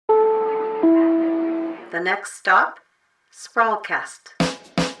The next stop, Sprawlcast.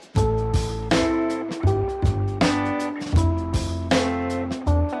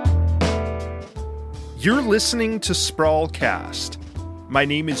 You're listening to Sprawlcast. My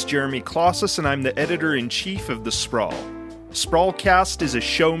name is Jeremy Klossis, and I'm the editor-in-chief of The Sprawl. Sprawlcast is a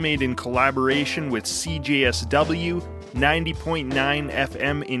show made in collaboration with CJSW 90.9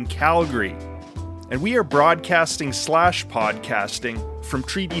 FM in Calgary. And we are broadcasting/podcasting from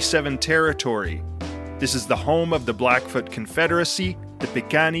Treaty 7 territory. This is the home of the Blackfoot Confederacy, the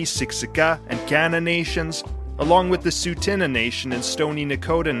Piikani, Siksika, and Kainai nations, along with the Tsuut'ina Nation and Stoney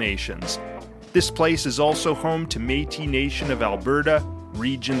Nakoda nations. This place is also home to Métis Nation of Alberta,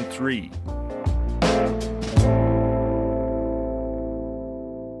 Region 3.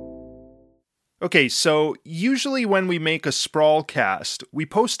 Okay, so usually when we make a Sprawlcast, we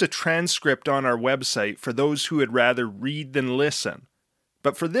post a transcript on our website for those who would rather read than listen.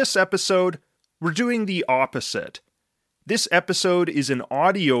 But for this episode, we're doing the opposite. This episode is an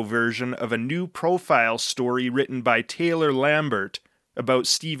audio version of a new profile story written by Taylor Lambert about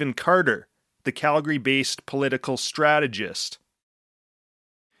Stephen Carter, the Calgary-based political strategist.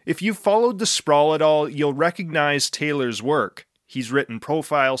 If you've followed The Sprawl at all, you'll recognize Taylor's work. He's written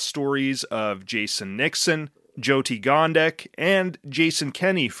profile stories of Jason Nixon, Jyoti Gondek, and Jason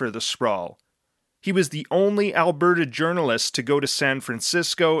Kenney for The Sprawl. He was the only Alberta journalist to go to San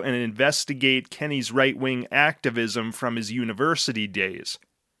Francisco and investigate Kenney's right-wing activism from his university days.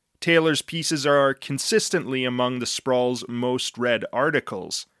 Taylor's pieces are consistently among The Sprawl's most read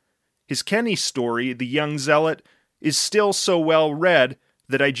articles. His Kenney story, The Young Zealot, is still so well read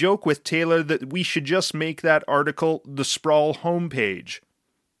that I joke with Taylor that we should just make that article the Sprawl homepage.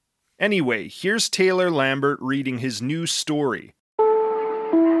 Anyway, here's Taylor Lambert reading his new story.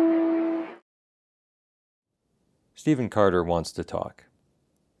 Stephen Carter wants to talk.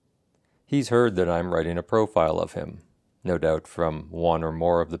 He's heard that I'm writing a profile of him, no doubt from one or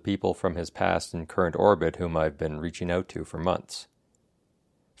more of the people from his past and current orbit whom I've been reaching out to for months.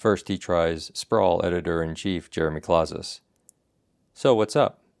 First he tries Sprawl editor-in-chief Jeremy Klossis. So what's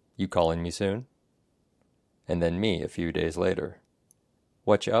up? You calling me soon? And then me a few days later.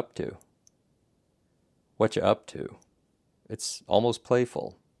 What you up to? What you up to? It's almost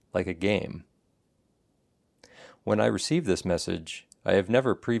playful, like a game. When I received this message, I have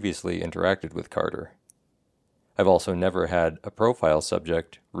never previously interacted with Carter. I've also never had a profile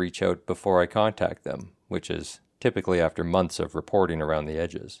subject reach out before I contact them, which is typically after months of reporting around the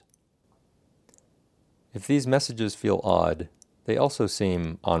edges. If these messages feel odd, they also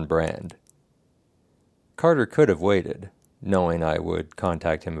seem on brand. Carter could have waited, knowing I would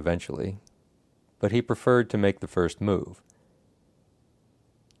contact him eventually, but he preferred to make the first move,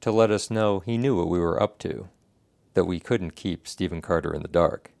 to let us know he knew what we were up to, that we couldn't keep Stephen Carter in the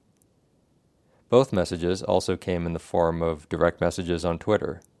dark. Both messages also came in the form of direct messages on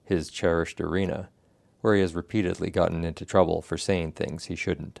Twitter, his cherished arena, where he has repeatedly gotten into trouble for saying things he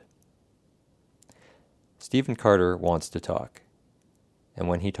shouldn't. Stephen Carter wants to talk. And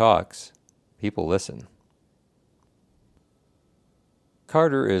when he talks, people listen.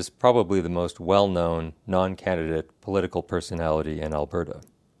 Carter is probably the most well-known, non-candidate political personality in Alberta.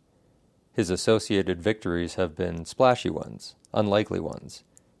 His associated victories have been splashy ones, unlikely ones,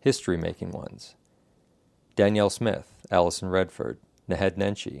 history-making ones. Danielle Smith, Alison Redford, Naheed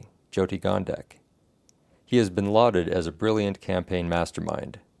Nenshi, Jyoti Gondek. He has been lauded as a brilliant campaign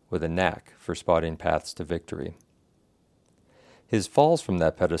mastermind, with a knack for spotting paths to victory. His falls from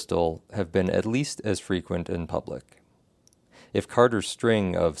that pedestal have been at least as frequent in public. If Carter's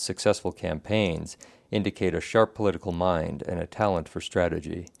string of successful campaigns indicate a sharp political mind and a talent for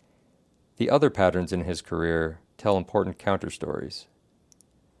strategy, the other patterns in his career tell important counterstories.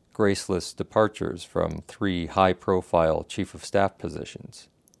 Graceless departures from 3 high-profile chief of staff positions,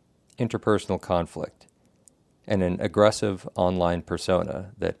 interpersonal conflict, and an aggressive online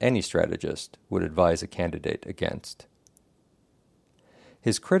persona that any strategist would advise a candidate against.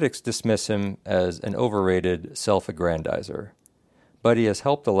 His critics dismiss him as an overrated self-aggrandizer, but he has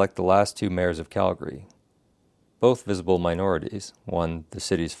helped elect the last 2 mayors of Calgary, both visible minorities, one the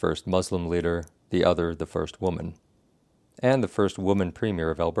city's first Muslim leader, the other the first woman, and the first woman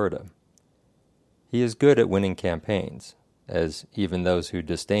premier of Alberta. He is good at winning campaigns, as even those who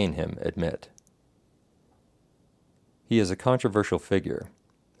disdain him admit. He is a controversial figure,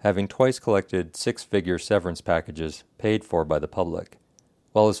 having twice collected 6-figure severance packages paid for by the public,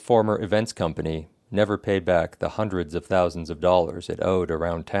 while his former events company never paid back the hundreds of thousands of dollars it owed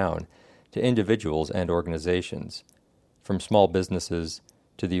around town to individuals and organizations, from small businesses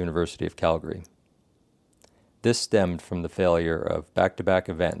to the University of Calgary. This stemmed from the failure of back-to-back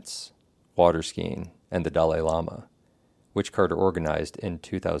events, water skiing, and the Dalai Lama, which Carter organized in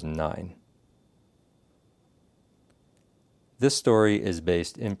 2009. This story is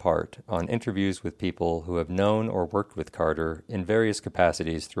based in part on interviews with people who have known or worked with Carter in various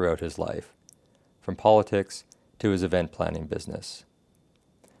capacities throughout his life, from politics to his event planning business.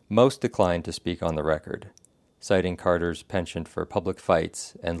 Most declined to speak on the record, citing Carter's penchant for public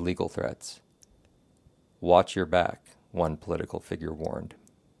fights and legal threats. "Watch your back," one political figure warned.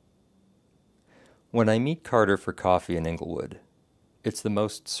 When I meet Carter for coffee in Inglewood, it's the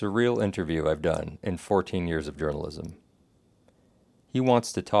most surreal interview I've done in 14 years of journalism. He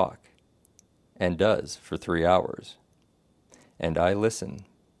wants to talk, and does for 3 hours. And I listen,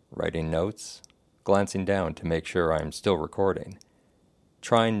 writing notes, glancing down to make sure I'm still recording,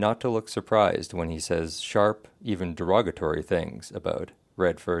 trying not to look surprised when he says sharp, even derogatory things about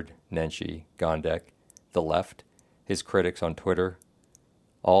Redford, Nenshi, Gondek, the left, his critics on Twitter,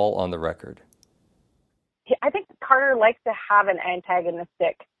 all on the record. I think Carter likes to have an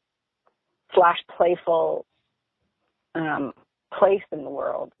antagonistic / playful place in the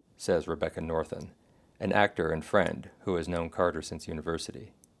world, says Rebecca Northen, an actor and friend who has known Carter since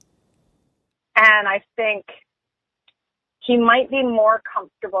university. And I think he might be more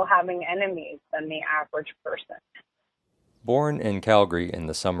comfortable having enemies than the average person. Born in Calgary in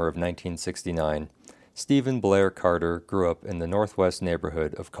the summer of 1969, Stephen Blair Carter grew up in the northwest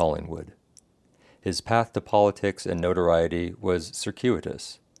neighborhood of Collingwood. His path to politics and notoriety was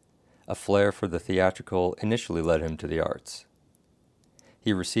circuitous. A flair for the theatrical initially led him to the arts.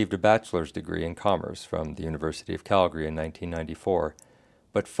 He received a bachelor's degree in commerce from the University of Calgary in 1994,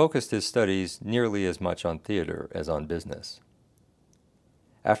 but focused his studies nearly as much on theater as on business.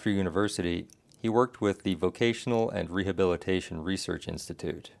 After university, he worked with the Vocational and Rehabilitation Research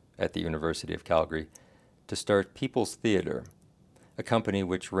Institute at the University of Calgary to start People's Theatre, a company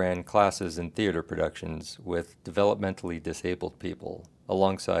which ran classes in theater productions with developmentally disabled people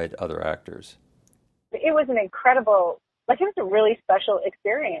alongside other actors. It was an incredible, it was a really special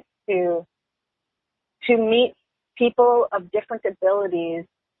experience to meet people of different abilities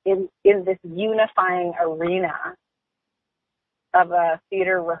in this unifying arena of a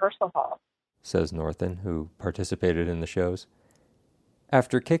theater rehearsal hall, says Northen, who participated in the shows.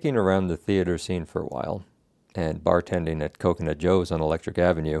 After kicking around the theater scene for a while, and bartending at Coconut Joe's on Electric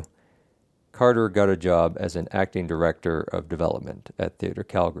Avenue, Carter got a job as an acting director of development at Theatre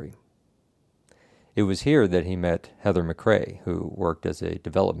Calgary. It was here that he met Heather McRae, who worked as a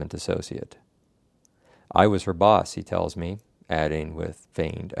development associate. I was her boss, he tells me, adding with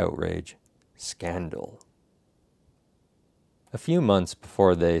feigned outrage, "Scandal." A few months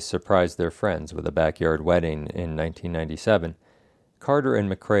before they surprised their friends with a backyard wedding in 1997, Carter and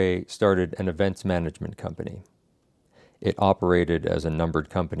McRae started an events management company. It operated as a numbered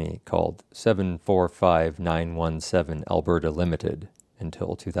company called 745917 Alberta Limited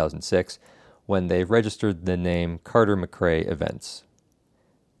until 2006, when they registered the name Carter McRae Events.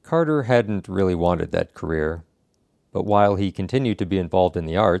 Carter hadn't really wanted that career, but while he continued to be involved in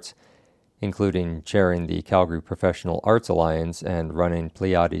the arts, including chairing the Calgary Professional Arts Alliance and running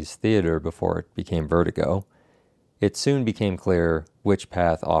Pleiades Theatre before it became Vertigo, it soon became clear which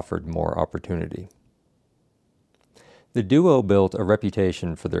path offered more opportunity. The duo built a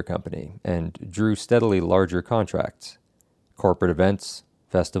reputation for their company and drew steadily larger contracts, corporate events,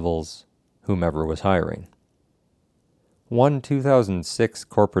 festivals, whomever was hiring. One 2006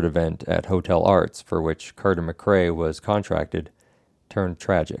 corporate event at Hotel Arts, for which Carter McRae was contracted, turned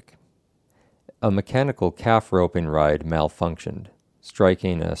tragic. A mechanical calf roping ride malfunctioned,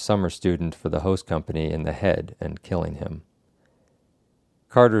 striking a summer student for the host company in the head and killing him.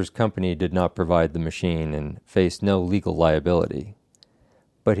 Carter's company did not provide the machine and faced no legal liability,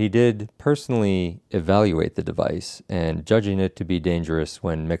 but he did personally evaluate the device, and judging it to be dangerous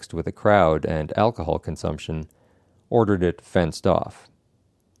when mixed with a crowd and alcohol consumption, ordered it fenced off.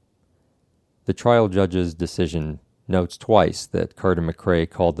 The trial judge's decision notes twice that Carter McRae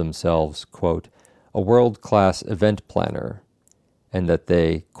called themselves, quote, a world-class event planner, and that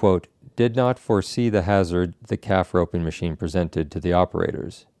they, quote, did not foresee the hazard the calf roping machine presented to the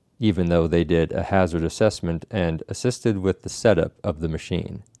operators, even though they did a hazard assessment and assisted with the setup of the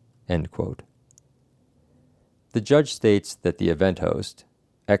machine, end quote. The judge states that the event host,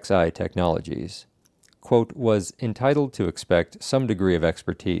 XI Technologies, quote, was entitled to expect some degree of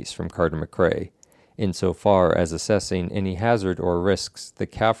expertise from Carter McRae insofar as assessing any hazard or risks the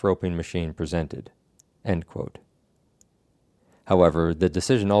calf roping machine presented, end quote. However, the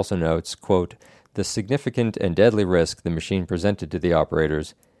decision also notes, quote, the significant and deadly risk the machine presented to the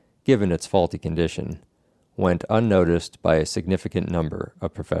operators, given its faulty condition, went unnoticed by a significant number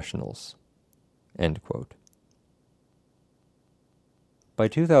of professionals. End quote. By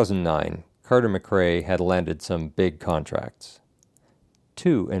 2009, Carter McRae had landed some big contracts.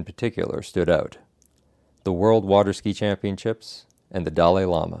 Two in particular stood out: the World Water Ski Championships and the Dalai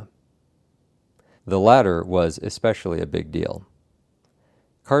Lama. The latter was especially a big deal.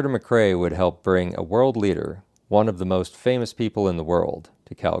 Carter McRae would help bring a world leader, one of the most famous people in the world,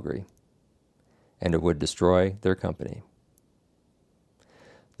 to Calgary, and it would destroy their company.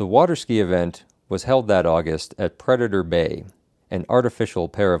 The water ski event was held that August at Predator Bay, an artificial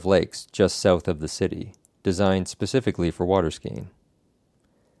pair of lakes just south of the city, designed specifically for water skiing.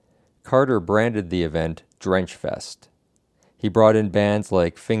 Carter branded the event Drench Fest. He brought in bands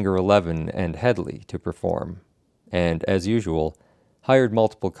like Finger 11 and Headley to perform, and, as usual, hired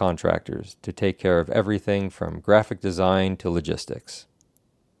multiple contractors to take care of everything from graphic design to logistics.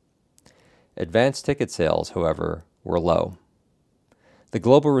 Advance ticket sales, however, were low. The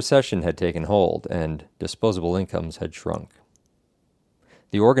global recession had taken hold, and disposable incomes had shrunk.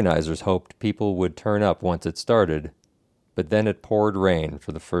 The organizers hoped people would turn up once it started, but then it poured rain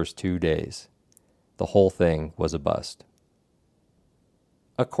for the first 2 days. The whole thing was a bust.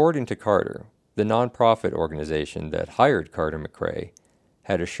 According to Carter, the nonprofit organization that hired Carter McRae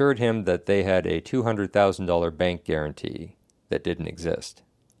had assured him that they had a $200,000 bank guarantee that didn't exist.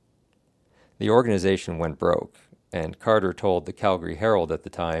 The organization went broke, and Carter told the Calgary Herald at the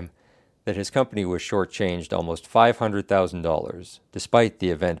time that his company was shortchanged almost $500,000, despite the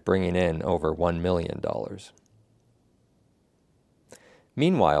event bringing in over $1 million.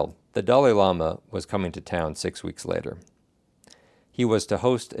 Meanwhile, the Dalai Lama was coming to town 6 weeks later. He was to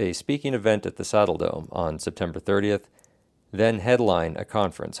host a speaking event at the Saddle Dome on September 30th, then headline a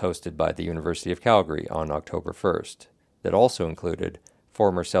conference hosted by the University of Calgary on October 1st that also included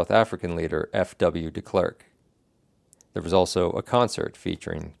former South African leader F.W. de Klerk. There was also a concert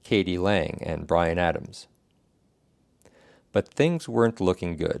featuring Katie Lang and Bryan Adams. But things weren't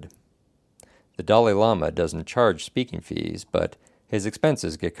looking good. The Dalai Lama doesn't charge speaking fees, but his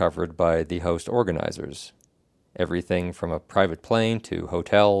expenses get covered by the host organizers. Everything from a private plane to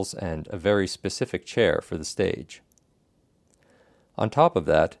hotels and a very specific chair for the stage. On top of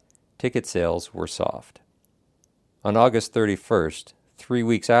that, ticket sales were soft. On August 31st, 3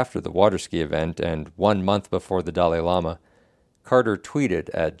 weeks after the water ski event and 1 month before the Dalai Lama, Carter tweeted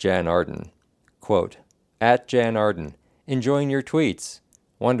at Jan Arden, quote, "At Jan Arden, enjoying your tweets.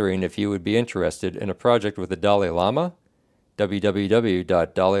 Wondering if you would be interested in a project with the Dalai Lama?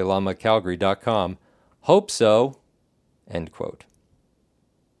 www.dalailamacalgary.com. Hope so." End quote.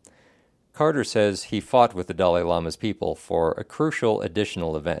 Carter says he fought with the Dalai Lama's people for a crucial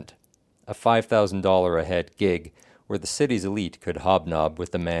additional event, a $5,000 a head gig where the city's elite could hobnob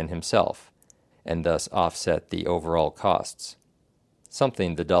with the man himself, and thus offset the overall costs,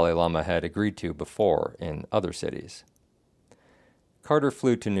 something the Dalai Lama had agreed to before in other cities. Carter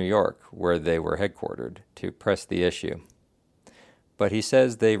flew to New York, where they were headquartered, to press the issue. But he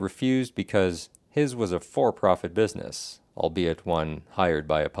says they refused because his was a for-profit business, albeit one hired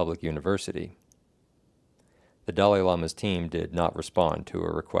by a public university. The Dalai Lama's team did not respond to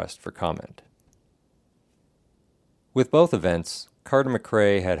a request for comment. With both events, Carter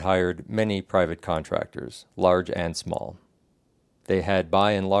McRae had hired many private contractors, large and small. They had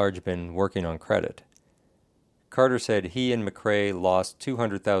by and large been working on credit. Carter said he and McRae lost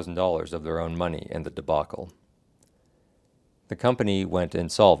 $200,000 of their own money in the debacle. The company went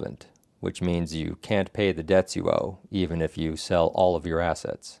insolvent, which means you can't pay the debts you owe, even if you sell all of your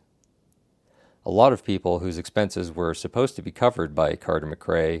assets. A lot of people whose expenses were supposed to be covered by Carter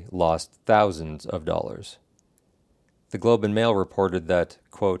McRae lost thousands of dollars. The Globe and Mail reported that,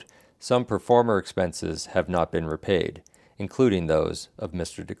 quote, "some performer expenses have not been repaid, including those of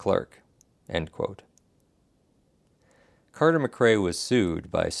Mr. de Klerk," end quote. Carter McRae was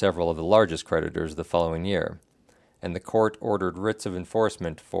sued by several of the largest creditors the following year, and the court ordered writs of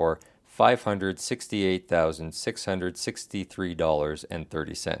enforcement for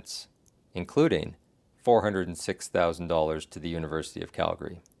 $568,663.30, including $406,000 to the University of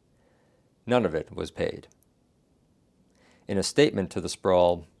Calgary. None of it was paid. In a statement to the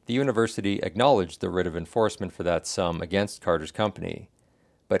Sprawl, the university acknowledged the writ of enforcement for that sum against Carter's company,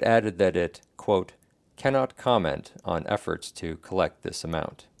 but added that it, quote, "cannot comment on efforts to collect this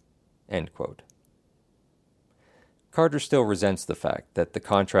amount," end quote. Carter still resents the fact that the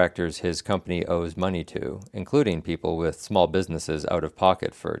contractors his company owes money to, including people with small businesses out of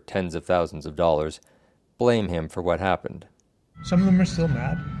pocket for tens of thousands of dollars, blame him for what happened. Some of them are still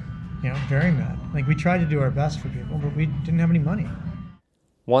mad, very mad. Like, we tried to do our best for people, but we didn't have any money.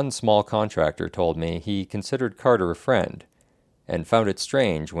 One small contractor told me he considered Carter a friend, and found it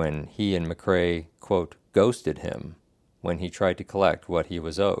strange when he and McRae, quote, ghosted him when he tried to collect what he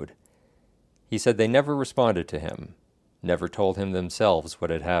was owed. He said they never responded to him, never told him themselves what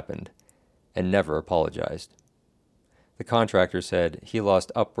had happened, and never apologized. The contractor said he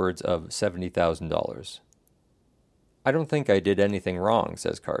lost upwards of $70,000. I don't think I did anything wrong,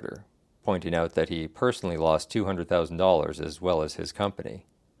 says Carter, pointing out that he personally lost $200,000 as well as his company.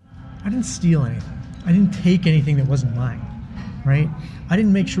 I didn't steal anything. I didn't take anything that wasn't mine, right? I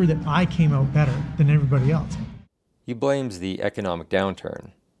didn't make sure that I came out better than everybody else. He blames the economic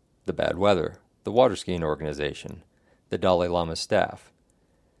downturn, the bad weather, the water skiing organization, the Dalai Lama's staff.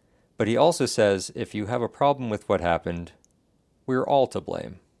 But he also says if you have a problem with what happened, we're all to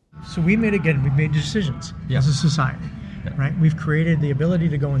blame. So we've made decisions as a society, right? We've created the ability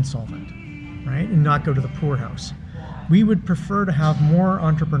to go insolvent, right? And not go to the poorhouse. We would prefer to have more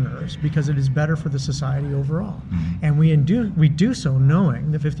entrepreneurs because it is better for the society overall. And we do so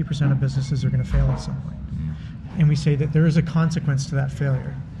knowing that 50% of businesses are going to fail at some point. And we say that there is a consequence to that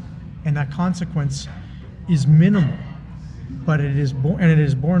failure. And that consequence is minimal, but it is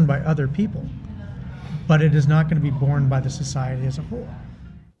borne by other people. But it is not going to be borne by the society as a whole.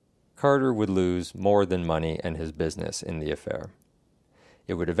 Carter would lose more than money and his business in the affair.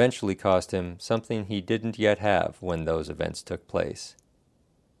 It would eventually cost him something he didn't yet have when those events took place: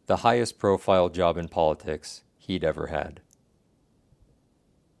 the highest profile job in politics he'd ever had.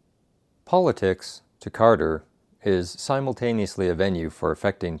 Politics, to Carter, is simultaneously a venue for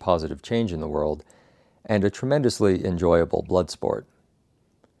effecting positive change in the world and a tremendously enjoyable blood sport.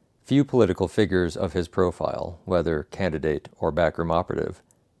 Few political figures of his profile, whether candidate or backroom operative,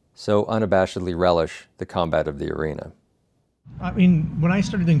 so unabashedly relish the combat of the arena. I mean, when I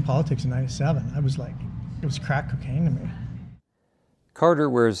started doing politics in 97, I was like, it was crack cocaine to me. Carter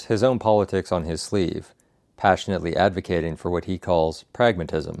wears his own politics on his sleeve, passionately advocating for what he calls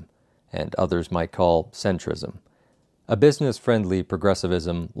pragmatism, and others might call centrism, a business-friendly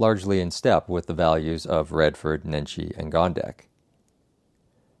progressivism largely in step with the values of Redford, Nenshi, and Gondek.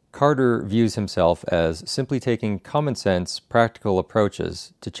 Carter views himself as simply taking common-sense, practical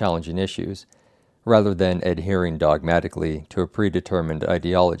approaches to challenging issues, rather than adhering dogmatically to a predetermined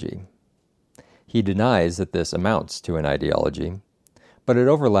ideology. He denies that this amounts to an ideology, but it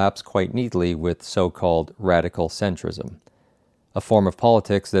overlaps quite neatly with so-called radical centrism, a form of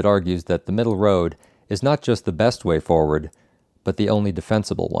politics that argues that the middle road is not just the best way forward, but the only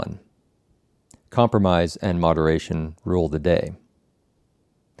defensible one. Compromise and moderation rule the day.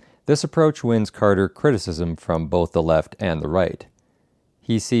 This approach wins Carter criticism from both the left and the right.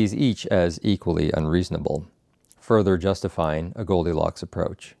 He sees each as equally unreasonable, further justifying a Goldilocks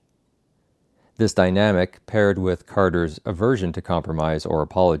approach. This dynamic, paired with Carter's aversion to compromise or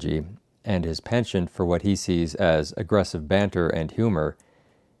apology, and his penchant for what he sees as aggressive banter and humor,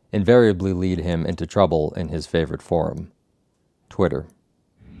 invariably lead him into trouble in his favorite forum, Twitter.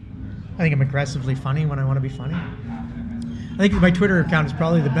 I think I'm aggressively funny when I want to be funny. I think my Twitter account is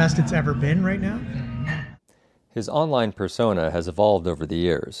probably the best it's ever been right now. His online persona has evolved over the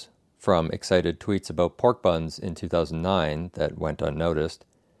years, from excited tweets about pork buns in 2009 that went unnoticed,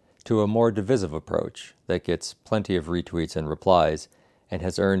 to a more divisive approach that gets plenty of retweets and replies and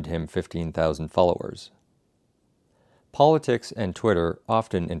has earned him 15,000 followers. Politics and Twitter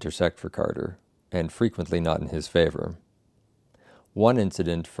often intersect for Carter, and frequently not in his favor. One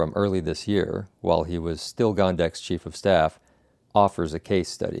incident from early this year, while he was still Gondek's chief of staff, offers a case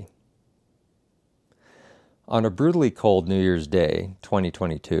study. On a brutally cold New Year's Day,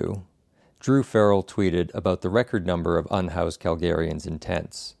 2022, Drew Farrell tweeted about the record number of unhoused Calgarians in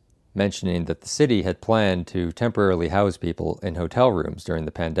tents, mentioning that the city had planned to temporarily house people in hotel rooms during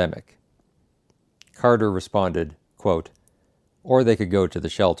the pandemic. Carter responded, quote, "Or they could go to the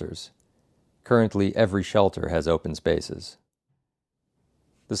shelters. Currently, every shelter has open spaces."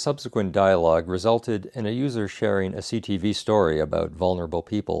 The subsequent dialogue resulted in a user sharing a CTV story about vulnerable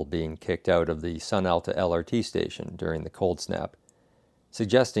people being kicked out of the Sun Alta LRT station during the cold snap,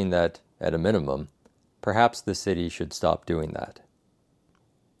 suggesting that, at a minimum, perhaps the city should stop doing that.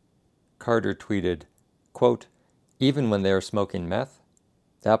 Carter tweeted, quote, "Even when they are smoking meth?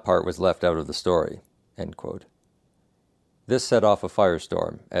 That part was left out of the story," end quote. This set off a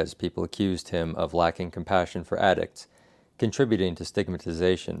firestorm as people accused him of lacking compassion for addicts, contributing to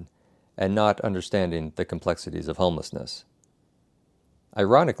stigmatization, and not understanding the complexities of homelessness.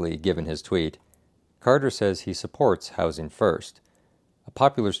 Ironically, given his tweet, Carter says he supports housing first, a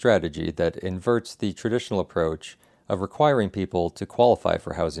popular strategy that inverts the traditional approach of requiring people to qualify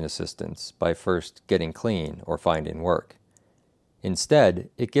for housing assistance by first getting clean or finding work. Instead,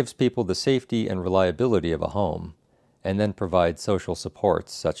 it gives people the safety and reliability of a home, and then provide social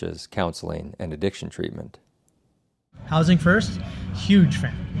supports such as counseling and addiction treatment. Housing first, huge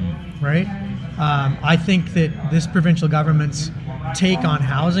fan, right? I think that this provincial government's take on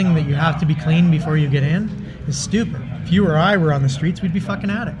housing, that you have to be clean before you get in, is stupid. If you or I were on the streets, we'd be fucking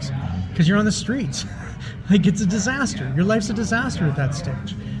addicts, because you're on the streets. Like, it's a disaster. Your life's a disaster at that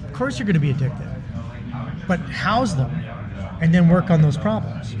stage. Of course you're going to be addicted. But house them and then work on those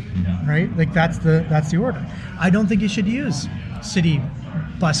problems, right? Like, that's the order. I don't think you should use city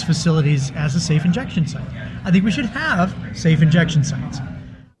bus facilities as a safe injection site. I think we should have safe injection sites.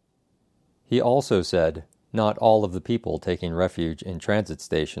 He also said not all of the people taking refuge in transit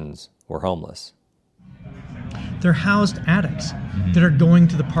stations were homeless. They're housed addicts that are going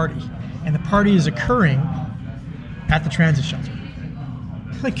to the party, and the party is occurring at the transit shelter.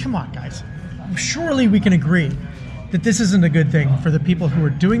 Like, come on, guys. Surely we can agree that this isn't a good thing for the people who are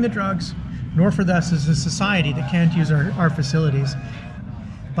doing the drugs, nor for us as a society that can't use our facilities.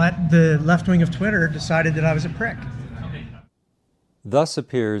 But the left wing of Twitter decided that I was a prick. Thus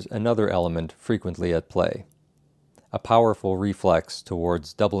appears another element frequently at play, a powerful reflex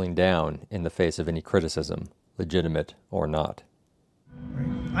towards doubling down in the face of any criticism, legitimate or not. Right.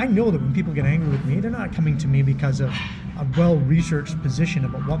 I know that when people get angry with me, they're not coming to me because of a well-researched position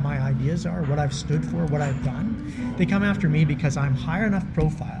about what my ideas are, what I've stood for, what I've done. They come after me because I'm high enough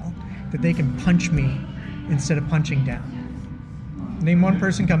profile that they can punch me instead of punching down. Name one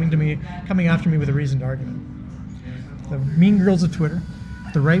person coming after me with a reasoned argument. The mean girls of Twitter,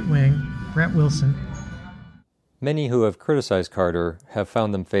 the right wing, Brett Wilson. Many who have criticized Carter have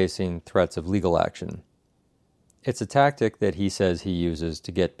found them facing threats of legal action. It's a tactic that he says he uses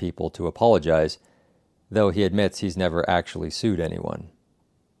to get people to apologize, though he admits he's never actually sued anyone.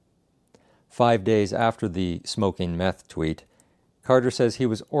 5 days after the smoking meth tweet, Carter says he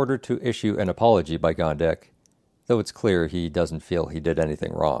was ordered to issue an apology by Gondek, though it's clear he doesn't feel he did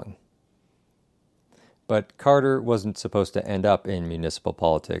anything wrong. But Carter wasn't supposed to end up in municipal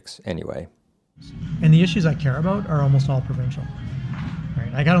politics anyway. And the issues I care about are almost all provincial.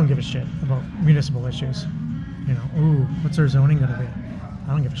 Right? Like, I don't give a shit about municipal issues. You know, what's our zoning going to be? I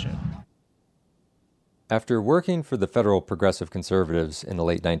don't give a shit. After working for the federal Progressive Conservatives in the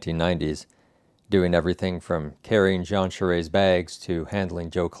late 1990s, doing everything from carrying Jean Charest's bags to handling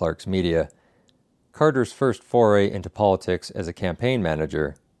Joe Clark's media, Carter's first foray into politics as a campaign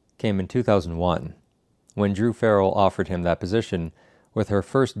manager came in 2001, when Drew Farrell offered him that position with her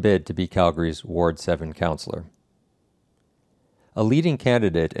first bid to be Calgary's Ward 7 councillor. A leading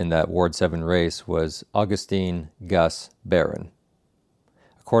candidate in that Ward 7 race was Augustine "Gus" Barron.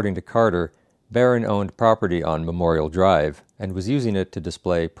 According to Carter, Barron owned property on Memorial Drive and was using it to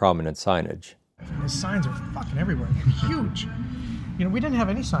display prominent signage. His signs are fucking everywhere. They're huge. You know, we didn't have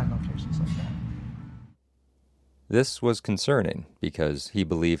any sign locations like that. This was concerning because he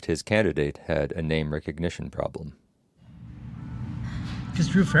believed his candidate had a name recognition problem. Because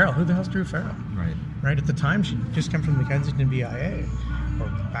Drew Farrell, who the hell's Drew Farrell? Right. Right, at the time, she just came from the Kensington BIA, or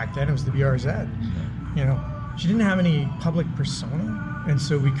back then it was the BRZ. Yeah. You know, she didn't have any public persona, and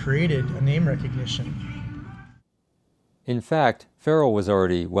so we created a name recognition. In fact, Farrell was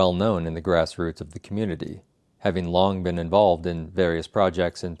already well known in the grassroots of the community, having long been involved in various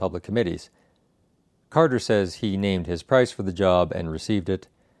projects and public committees. Carter says he named his price for the job and received it.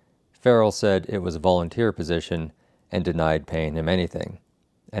 Farrell said it was a volunteer position and denied paying him anything,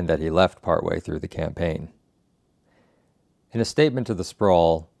 and that he left partway through the campaign. In a statement to the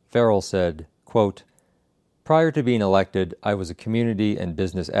Sprawl, Farrell said, quote, "Prior to being elected, I was a community and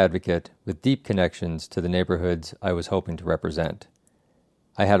business advocate with deep connections to the neighborhoods I was hoping to represent.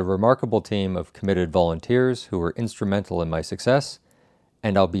 I had a remarkable team of committed volunteers who were instrumental in my success,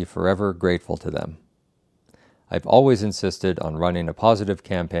 and I'll be forever grateful to them. I've always insisted on running a positive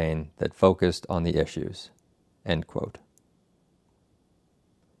campaign that focused on the issues." End quote.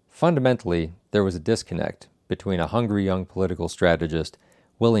 Fundamentally, there was a disconnect between a hungry young political strategist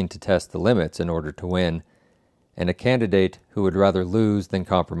willing to test the limits in order to win, and a candidate who would rather lose than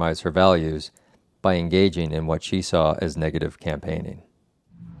compromise her values by engaging in what she saw as negative campaigning.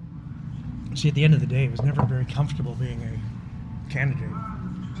 See, at the end of the day, it was never very comfortable being a candidate.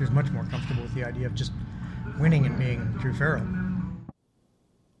 She was much more comfortable with the idea of just winning and being Drew Farrell.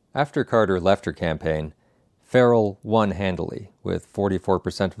 After Carter left her campaign, Farrell won handily, with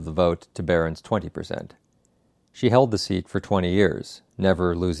 44% of the vote to Barron's 20%. She held the seat for 20 years,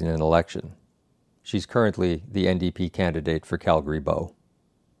 never losing an election. She's currently the NDP candidate for Calgary-Bow.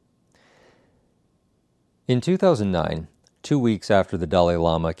 In 2009, 2 weeks after the Dalai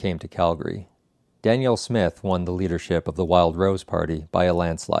Lama came to Calgary, Danielle Smith won the leadership of the Wild Rose Party by a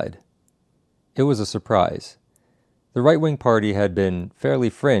landslide. It was a surprise. The right-wing party had been fairly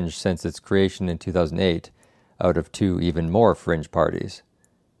fringe since its creation in 2008, out of two even more fringe parties.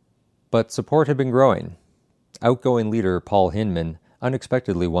 But support had been growing. Outgoing leader Paul Hinman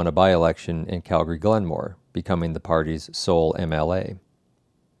unexpectedly won a by-election in Calgary-Glenmore, becoming the party's sole MLA.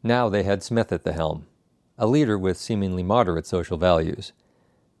 Now they had Smith at the helm, a leader with seemingly moderate social values.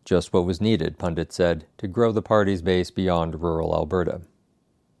 Just what was needed, pundits said, to grow the party's base beyond rural Alberta.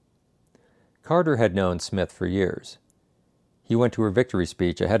 Carter had known Smith for years. He went to her victory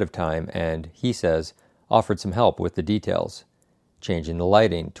speech ahead of time and, he says, offered some help with the details, changing the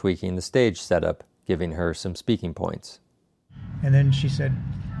lighting, tweaking the stage setup, giving her some speaking points. And then she said,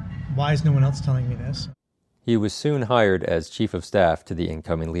 "Why is no one else telling me this?" He was soon hired as chief of staff to the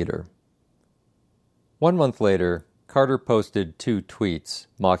incoming leader. 1 month later, Carter posted 2 tweets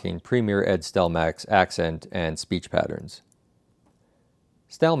mocking Premier Ed Stelmach's accent and speech patterns.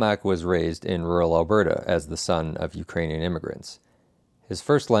 Stelmach was raised in rural Alberta as the son of Ukrainian immigrants. His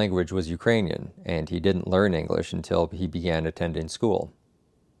first language was Ukrainian, and he didn't learn English until he began attending school.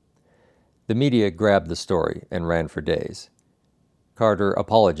 The media grabbed the story and ran for days. Carter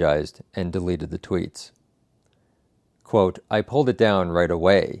apologized and deleted the tweets. Quote, "I pulled it down right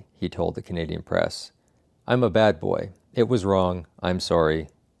away," he told the Canadian press. "I'm a bad boy. It was wrong. I'm sorry.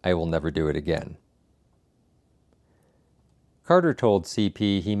 I will never do it again." Carter told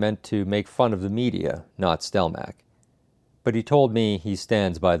CP he meant to make fun of the media, not Stelmach. But he told me he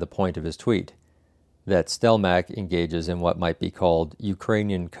stands by the point of his tweet, that Stelmach engages in what might be called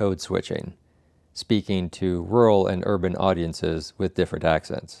Ukrainian code switching, speaking to rural and urban audiences with different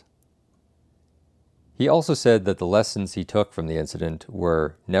accents. He also said that the lessons he took from the incident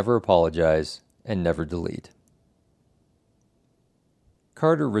were never apologize and never delete.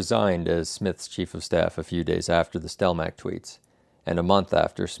 Carter resigned as Smith's chief of staff a few days after the Stelmach tweets, and a month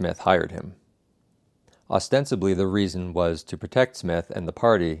after Smith hired him. Ostensibly, the reason was to protect Smith and the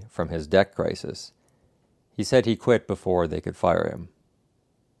party from his debt crisis. He said he quit before they could fire him.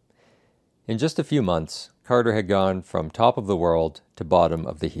 In just a few months, Carter had gone from top of the world to bottom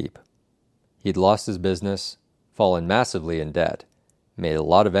of the heap. He'd lost his business, fallen massively in debt, made a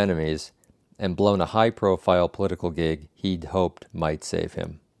lot of enemies, and blown a high-profile political gig he'd hoped might save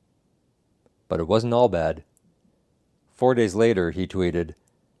him. But it wasn't all bad. 4 days later, he tweeted,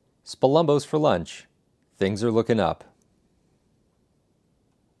 "Spolumbos for lunch. Things are looking up."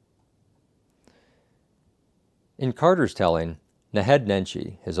 In Carter's telling, Naheed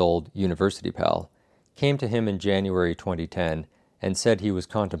Nenshi, his old university pal, came to him in January 2010 and said he was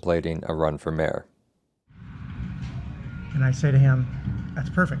contemplating a run for mayor. And I say to him, "That's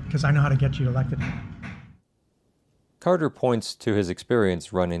perfect, because I know how to get you elected." Carter points to his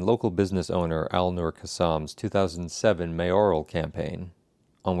experience running local business owner Al-Nur Kassam's 2007 mayoral campaign,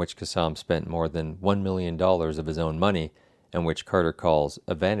 on which Kassam spent more than $1 million of his own money, and which Carter calls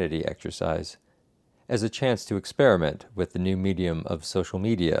a vanity exercise, as a chance to experiment with the new medium of social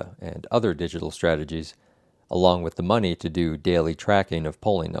media and other digital strategies, along with the money to do daily tracking of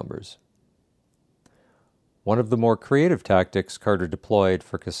polling numbers. One of the more creative tactics Carter deployed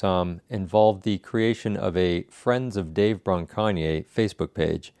for Kassam involved the creation of a Friends of Dave Bronkanye Facebook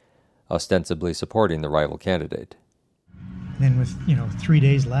page, ostensibly supporting the rival candidate. And then with 3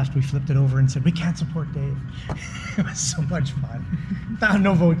 days left, we flipped it over and said, "We can't support Dave." It was so much fun.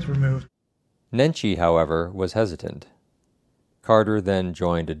 No votes were moved. Nenshi, however, was hesitant. Carter then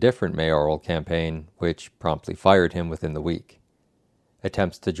joined a different mayoral campaign, which promptly fired him within the week.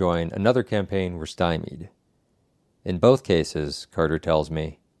 Attempts to join another campaign were stymied. In both cases, Carter tells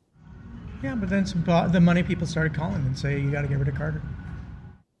me, Yeah, but then the money people started calling and say, "You got to get rid of Carter."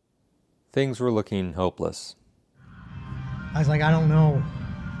 things were looking hopeless. I was like, I don't know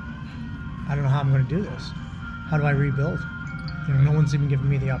how I'm going to do this. How do I rebuild? No one's even given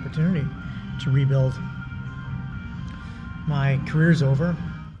me the opportunity to rebuild. My career's over.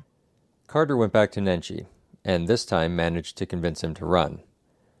 Carter went back to Nenshi, and this time managed to convince him to run.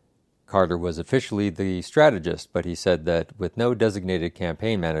 Carter was officially the strategist, but he said that with no designated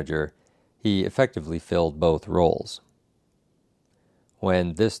campaign manager, he effectively filled both roles.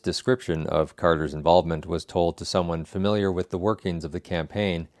 When this description of Carter's involvement was told to someone familiar with the workings of the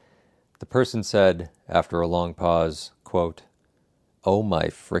campaign, the person said, after a long pause, quote, "Oh my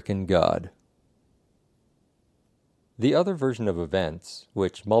frickin' God." The other version of events,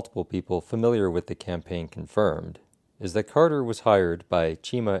 which multiple people familiar with the campaign confirmed, is that Carter was hired by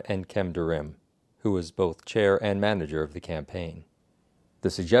Chima Nkem-Darim, who was both chair and manager of the campaign. The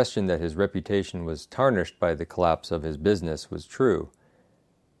suggestion that his reputation was tarnished by the collapse of his business was true,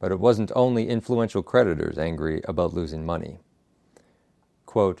 but it wasn't only influential creditors angry about losing money.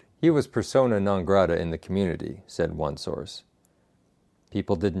 Quote, He was persona non grata in the community, said one source.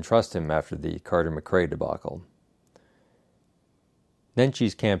 People didn't trust him after the Carter-McRae debacle.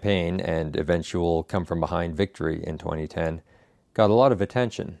 Nenchi's campaign and eventual come-from-behind victory in 2010 got a lot of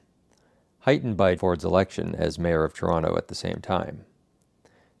attention, heightened by Ford's election as mayor of Toronto at the same time.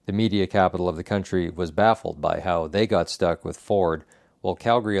 The media capital of the country was baffled by how they got stuck with Ford while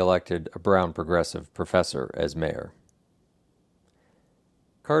Calgary elected a brown progressive professor as mayor.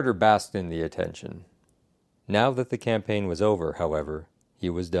 Carter basked in the attention. Now that the campaign was over, however, he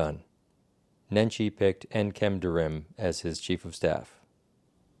was done. Nenchi picked Nkem Darim as his chief of staff.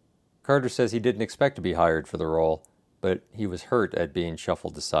 Carter says he didn't expect to be hired for the role, but he was hurt at being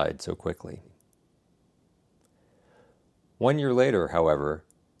shuffled aside so quickly. 1 year later, however,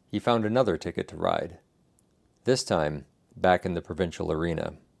 he found another ticket to ride. This time, back in the provincial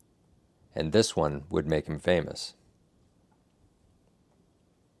arena. And this one would make him famous.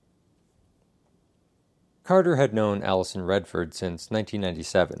 Carter had known Alison Redford since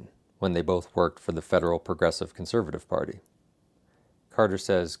 1997, when they both worked for the Federal Progressive Conservative Party. Carter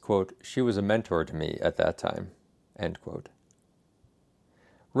says, quote, "She was a mentor to me at that time," end quote.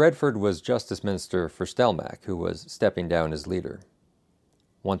 Redford was Justice Minister for Stelmach, who was stepping down as leader.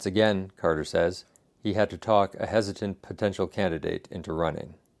 Once again, Carter says, he had to talk a hesitant potential candidate into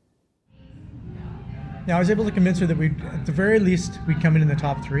running. Now, I was able to convince her that at the very least, we'd come in the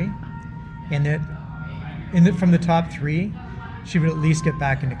top three, and that from the top three, she would at least get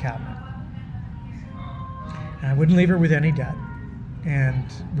back into cabinet. And I wouldn't leave her with any debt, and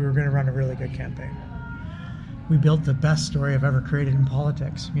we were going to run a really good campaign. We built the best story I've ever created in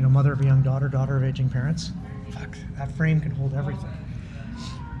politics. You know, mother of a young daughter, daughter of aging parents. Fuck, that frame can hold everything.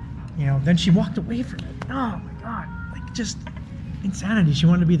 You know, then she walked away from it. Oh my God, like just insanity. She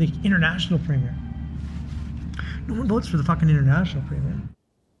wanted to be the international premier. No one votes for the fucking international premier.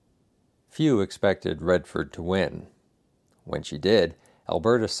 Few expected Redford to win. When she did,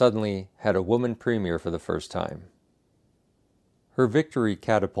 Alberta suddenly had a woman premier for the first time. Her victory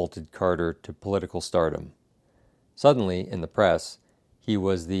catapulted Carter to political stardom. Suddenly, in the press, he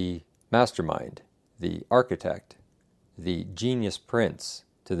was the mastermind, the architect, the genius prince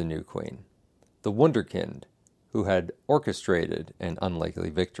to the new queen, the wunderkind who had orchestrated an unlikely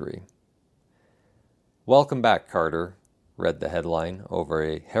victory. "Welcome back, Carter," read the headline over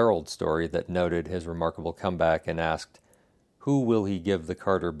a Herald story that noted his remarkable comeback and asked, "Who will he give the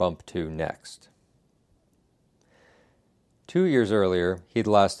Carter bump to next?" 2 years earlier, he'd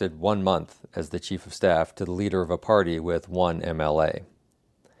lasted 1 month as the chief of staff to the leader of a party with 1 MLA.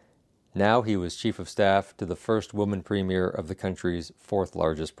 Now he was chief of staff to the first woman premier of the country's 4th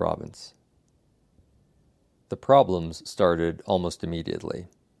largest province. The problems started almost immediately.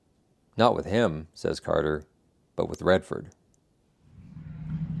 Not with him, says Carter, but with Redford.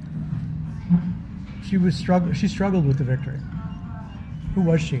 She struggled with the victory. Who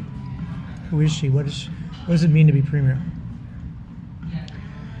was she? Who is she? What does it mean to be premier?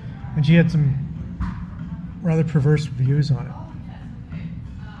 And she had some rather perverse views on it.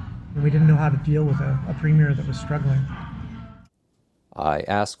 And we didn't know how to deal with a premier that was struggling. I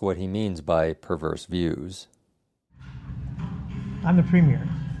ask what he means by perverse views. I'm the premier.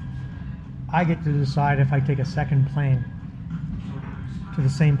 I get to decide if I take a second plane to the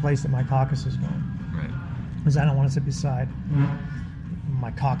same place that my caucus is going. Right. Because I don't want to sit beside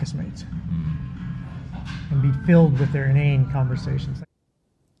my caucus mates and be filled with their inane conversations.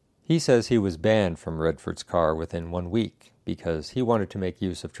 He says he was banned from Redford's car within 1 week because he wanted to make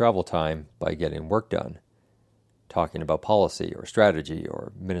use of travel time by getting work done, talking about policy or strategy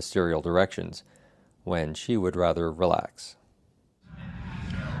or ministerial directions, when she would rather relax.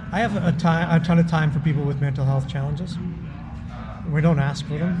 I have a ton of time for people with mental health challenges. We don't ask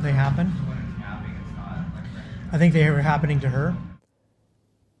for them, they happen. I think they were happening to her.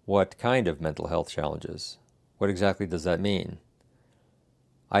 What kind of mental health challenges? What exactly does that mean?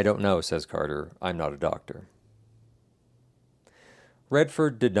 I don't know, says Carter. I'm not a doctor.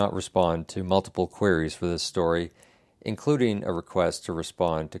 Redford did not respond to multiple queries for this story, including a request to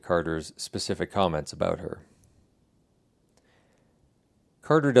respond to Carter's specific comments about her.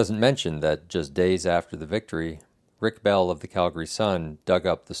 Carter doesn't mention that just days after the victory, Rick Bell of the Calgary Sun dug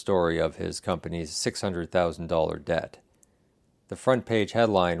up the story of his company's $600,000 debt. The front page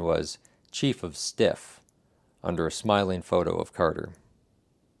headline was "Chief of Stiff," under a smiling photo of Carter.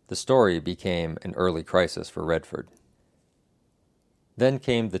 The story became an early crisis for Redford. Then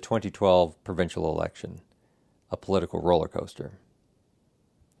came the 2012 provincial election, a political roller coaster.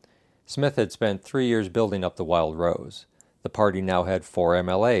 Smith had spent 3 years building up the Wild Rose. The party now had 4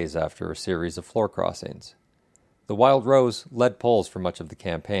 MLAs after a series of floor crossings. The Wild Rose led polls for much of the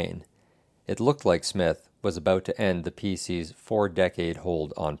campaign. It looked like Smith was about to end the PC's 4-decade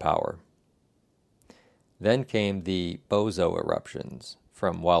hold on power. Then came the bozo eruptions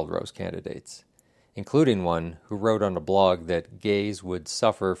from Wild Rose candidates, including one who wrote on a blog that gays would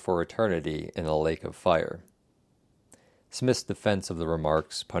suffer for eternity in a lake of fire. Smith's defense of the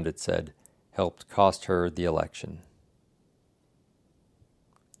remarks, pundits said, helped cost her the election.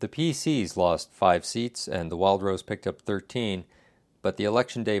 The PCs lost 5 seats and the Wild Rose picked up 13, but the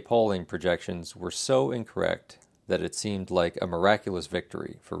election day polling projections were so incorrect that it seemed like a miraculous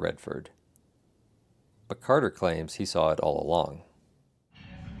victory for Redford. But Carter claims he saw it all along.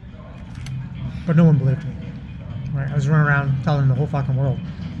 But no one believed me. Right? I was running around telling the whole fucking world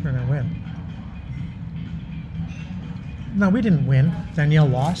we're going to win. No, we didn't win. Danielle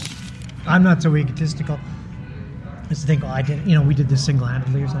lost. I'm not so egotistical as to think, I did, we did this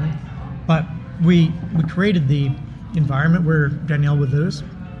single-handedly or something. But we created the environment where Danielle would lose,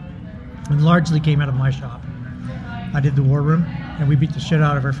 and largely came out of my shop. I did the war room, and we beat the shit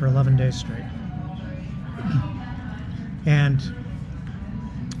out of her for 11 days straight. And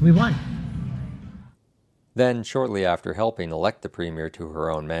we won. Then, shortly after helping elect the premier to her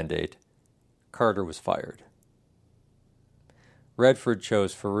own mandate, Carter was fired. Redford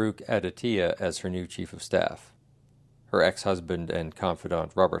chose Farouk Adatia as her new chief of staff. Her ex-husband and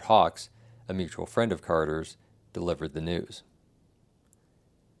confidant Robert Hawks, a mutual friend of Carter's, delivered the news.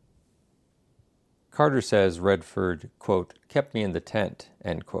 Carter says Redford, quote, kept me in the tent,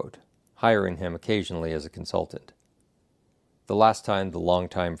 end quote, hiring him occasionally as a consultant. The last time the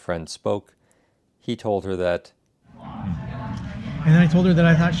longtime friend spoke, he told her that... And then I told her that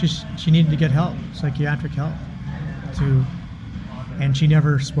I thought she needed to get help, psychiatric help, and she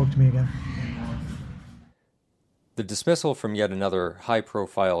never spoke to me again. The dismissal from yet another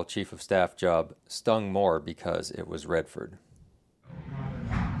high-profile chief of staff job stung more because it was Redford.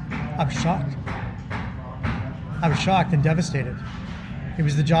 I was shocked. I was shocked and devastated. It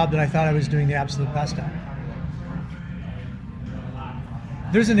was the job that I thought I was doing the absolute best at.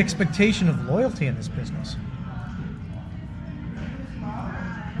 There's an expectation of loyalty in this business.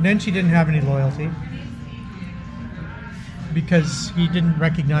 And then she didn't have any loyalty because he didn't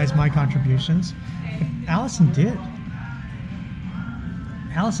recognize my contributions. But Allison did.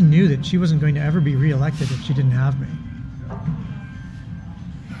 Allison knew that she wasn't going to ever be reelected if she didn't have me.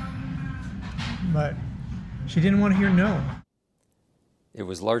 But she didn't want to hear no. It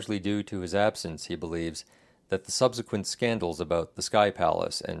was largely due to his absence, he believes, that the subsequent scandals about the Sky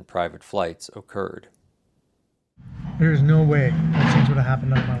Palace and private flights occurred. There's no way those things would have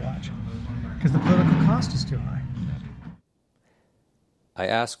happened on my watch, because the political cost is too high. I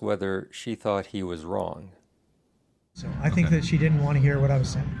asked whether she thought he was wrong. So I think that she didn't want to hear what I was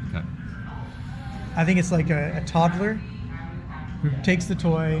saying. Okay. I think it's like a toddler who takes the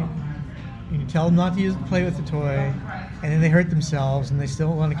toy, and you tell them not to play with the toy, and then they hurt themselves, and they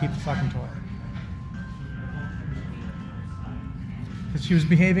still want to keep the fucking toy. Because she was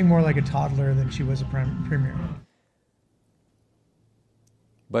behaving more like a toddler than she was a premier.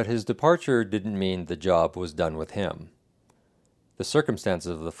 But his departure didn't mean the job was done with him. The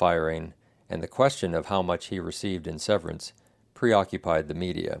circumstances of the firing and the question of how much he received in severance preoccupied the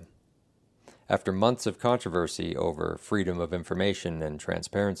media. After months of controversy over freedom of information and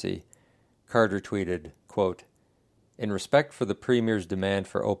transparency, Carter tweeted, quote, "In respect for the Premier's demand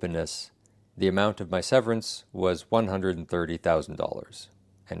for openness, the amount of my severance was $130,000,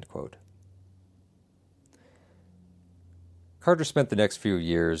 end quote. Carter spent the next few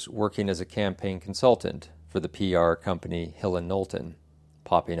years working as a campaign consultant for the PR company Hill & Knowlton,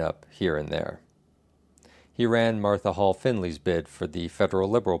 popping up here and there. He ran Martha Hall Finley's bid for the Federal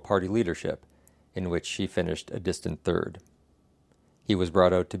Liberal Party leadership, in which she finished a distant third. He was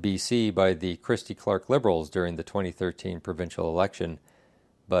brought out to BC by the Christy Clark Liberals during the 2013 provincial election,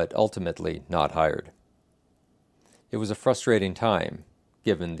 but ultimately not hired. It was a frustrating time,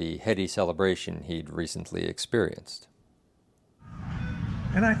 given the heady celebration he'd recently experienced.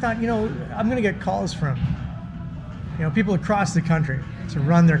 And I thought, I'm going to get calls from, people across the country to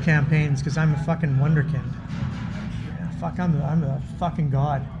run their campaigns because I'm a fucking wonderkind. Yeah, I'm the fucking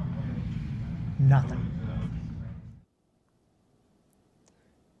god. Nothing.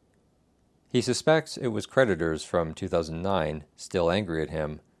 He suspects it was creditors from 2009, still angry at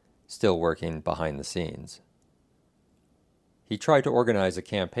him, still working behind the scenes. He tried to organize a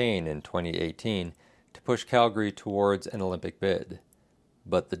campaign in 2018 to push Calgary towards an Olympic bid,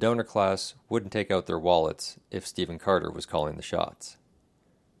 but the donor class wouldn't take out their wallets if Stephen Carter was calling the shots.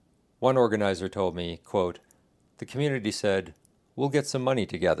 One organizer told me, quote, "The community said, we'll get some money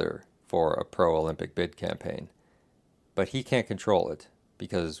together for a pro-Olympic bid campaign, but he can't control it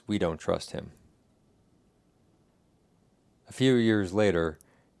because we don't trust him. A few years later,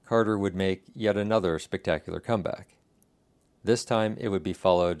 Carter would make yet another spectacular comeback. This time it would be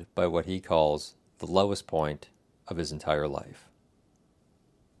followed by what he calls the lowest point of his entire life.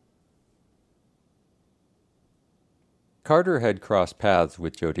 Carter had crossed paths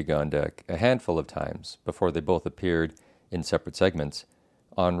with Jyoti Gondek a handful of times before they both appeared in separate segments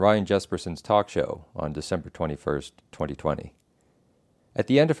on Ryan Jesperson's talk show on December 21st, 2020. At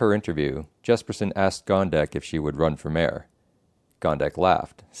the end of her interview, Jesperson asked Gondek if she would run for mayor. Gondek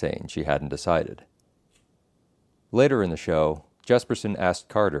laughed, saying she hadn't decided. Later in the show, Jesperson asked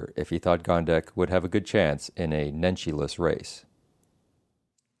Carter if he thought Gondek would have a good chance in a Nenshi-less race.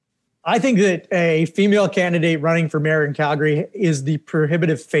 I think that a female candidate running for mayor in Calgary is the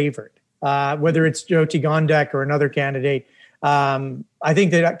prohibitive favorite, whether it's Jyoti Gondek or another candidate. I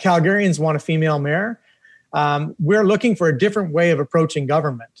think that Calgarians want a female mayor. We're looking for a different way of approaching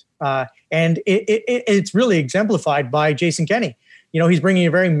government. And it's really exemplified by Jason Kenney. You know, he's bringing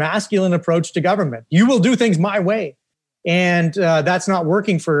a very masculine approach to government. You will do things my way. And that's not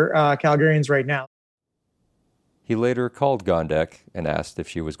working for Calgarians right now. He later called Gondek and asked if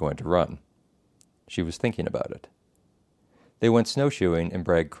she was going to run. She was thinking about it. They went snowshoeing in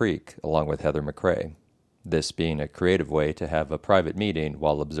Bragg Creek along with Heather McRae, this being a creative way to have a private meeting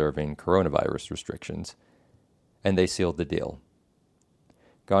while observing coronavirus restrictions, and they sealed the deal.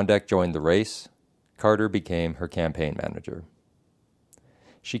 Gondek joined the race. Carter became her campaign manager.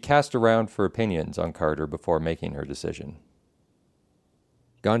 She cast around for opinions on Carter before making her decision.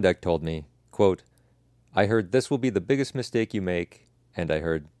 Gondek told me, quote, "I heard this will be the biggest mistake you make, and I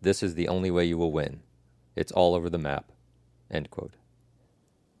heard this is the only way you will win. It's all over the map." End quote.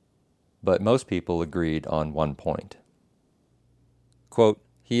 But most people agreed on one point. Quote,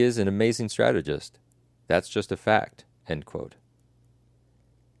 "He is an amazing strategist. That's just a fact." End quote.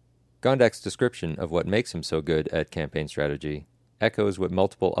 Gondek's description of what makes him so good at campaign strategy echoes what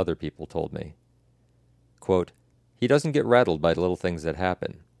multiple other people told me. Quote, "He doesn't get rattled by the little things that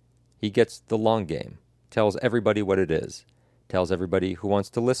happen. He gets the long game, tells everybody what it is, tells everybody who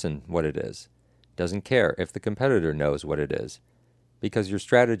wants to listen what it is, doesn't care if the competitor knows what it is, because your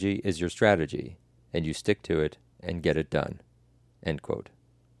strategy is your strategy, and you stick to it and get it done." End quote.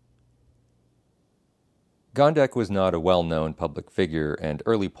 Gondek was not a well-known public figure, and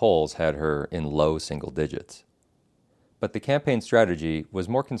early polls had her in low single digits. But the campaign strategy was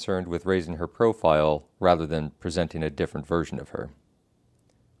more concerned with raising her profile rather than presenting a different version of her.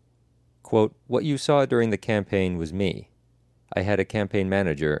 Quote, "What you saw during the campaign was me. I had a campaign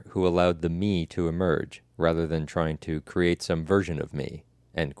manager who allowed the me to emerge rather than trying to create some version of me."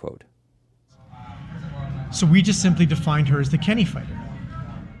 End quote. So we just simply defined her as the Kenney fighter.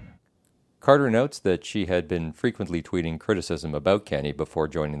 Carter notes that she had been frequently tweeting criticism about Kenney before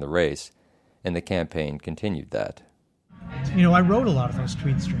joining the race, and the campaign continued that. You know, I wrote a lot of those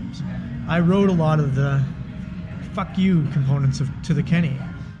tweet streams. I wrote a lot of the fuck you components to the Kenney.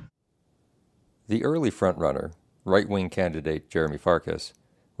 The early frontrunner, right-wing candidate Jeremy Farkas,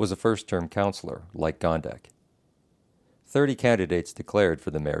 was a first-term councillor like Gondek. 30 candidates declared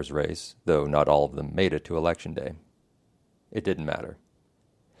for the mayor's race, though not all of them made it to Election Day. It didn't matter.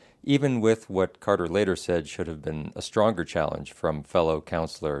 Even with what Carter later said should have been a stronger challenge from fellow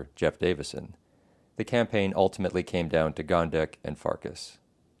councillor Jeff Davison, the campaign ultimately came down to Gondek and Farkas.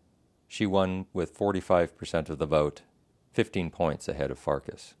 She won with 45% of the vote, 15 points ahead of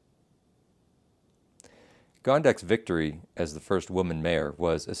Farkas. Gondek's victory as the first woman mayor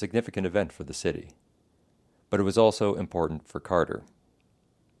was a significant event for the city, but it was also important for Carter.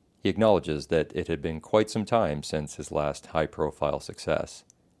 He acknowledges that it had been quite some time since his last high-profile success,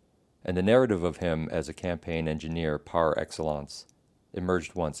 and the narrative of him as a campaign engineer par excellence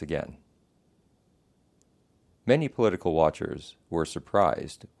emerged once again. Many political watchers were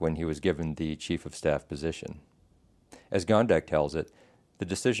surprised when he was given the chief of staff position. As Gondek tells it, the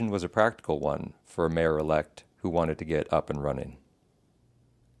decision was a practical one for a mayor-elect who wanted to get up and running.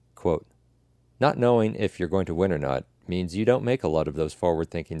 Quote, "Not knowing if you're going to win or not means you don't make a lot of those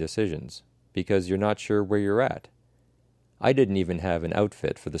forward-thinking decisions, because you're not sure where you're at. I didn't even have an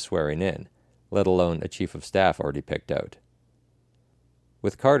outfit for the swearing in, let alone a chief of staff already picked out.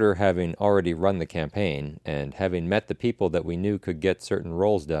 With Carter having already run the campaign and having met the people that we knew could get certain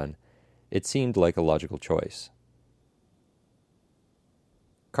roles done, it seemed like a logical choice."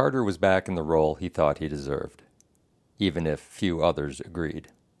 Carter was back in the role he thought he deserved, even if few others agreed.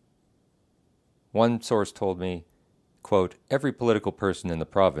 One source told me, quote, "Every political person in the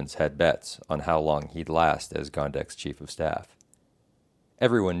province had bets on how long he'd last as Gondek's chief of staff.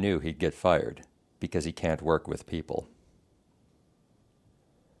 Everyone knew he'd get fired because he can't work with people."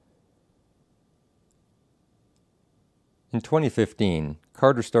 In 2015,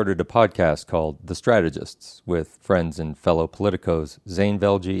 Carter started a podcast called The Strategists with friends and fellow politicos Zane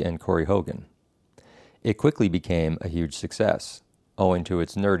Velji and Corey Hogan. It quickly became a huge success, owing to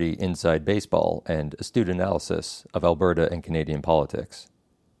its nerdy inside baseball and astute analysis of Alberta and Canadian politics.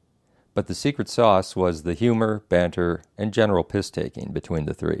 But the secret sauce was the humor, banter, and general piss-taking between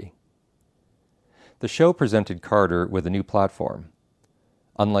the three. The show presented Carter with a new platform.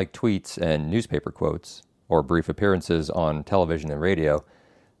 Unlike tweets and newspaper quotes, or brief appearances on television and radio,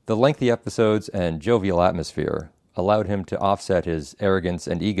 the lengthy episodes and jovial atmosphere allowed him to offset his arrogance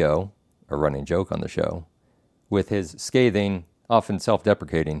and ego, a running joke on the show, with his scathing, often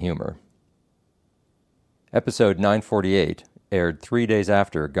self-deprecating humor. Episode 948 aired 3 days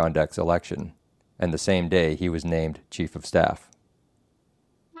after Gondek's election, and the same day he was named Chief of Staff.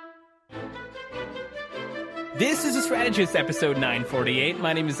 This is The Strategist, episode 948.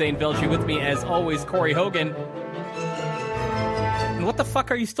 My name is Zane Velji. With me, as always, Corey Hogan. And what the fuck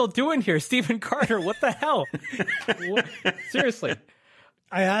are you still doing here, Stephen Carter? What the hell? Seriously.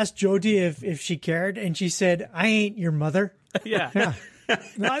 I asked Jody if she cared, and she said, I ain't your mother. Yeah.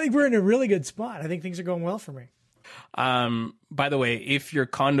 No, I think we're in a really good spot. I think things are going well for me. By the way, if your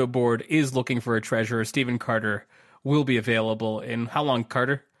condo board is looking for a treasurer, Stephen Carter will be available in how long,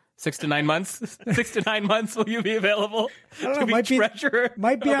 Carter? 6 to 9 months? 6 to 9 months will you be available I don't know, to be treasurer?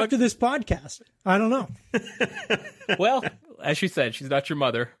 Might be after this podcast. I don't know. Well, as she said, she's not your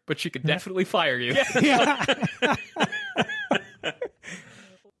mother, but she could definitely fire you. Yeah.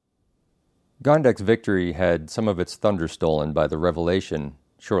 Gondek's victory had some of its thunder stolen by the revelation,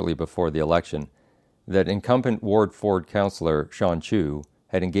 shortly before the election, that incumbent Ward Ford councillor Sean Chew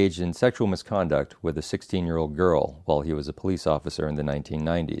had engaged in sexual misconduct with a 16-year-old girl while he was a police officer in the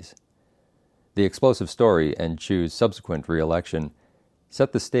 1990s. The explosive story and Chew's subsequent re-election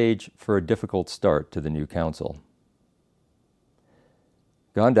set the stage for a difficult start to the new council.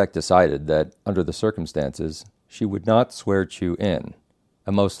 Gondek decided that, under the circumstances, she would not swear Chew in,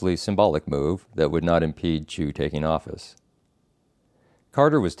 a mostly symbolic move that would not impede Chew taking office.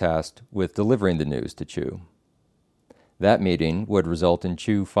 Carter was tasked with delivering the news to Chew. That meeting would result in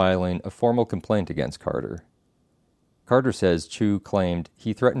Chew filing a formal complaint against Carter. Carter says Chew claimed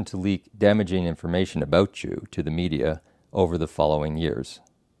he threatened to leak damaging information about Chew to the media over the following years.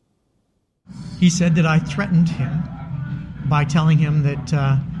 He said that I threatened him by telling him that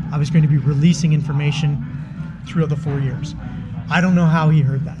I was going to be releasing information throughout the 4 years. I don't know how he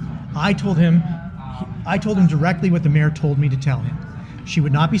heard that. I told him directly what the mayor told me to tell him. She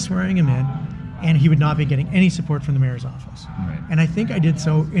would not be swearing him in, and he would not be getting any support from the mayor's office. Right. And I think I did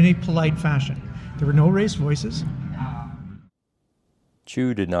so in a polite fashion. There were no raised voices.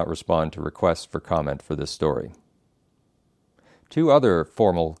 Chew did not respond to requests for comment for this story. 2 other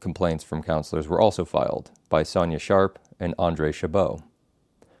formal complaints from councillors were also filed by Sonia Sharp and Andre Chabot.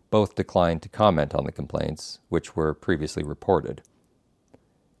 Both declined to comment on the complaints, which were previously reported.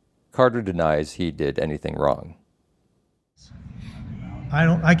 Carter denies he did anything wrong.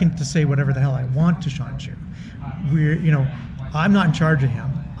 I can just say whatever the hell I want to Sean Chew. I'm not in charge of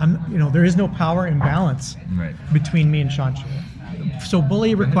him. There is no power imbalance between me and Sean Chew. So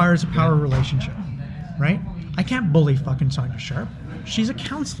bully requires a power relationship, right? I can't bully fucking Sonia Sharp. She's a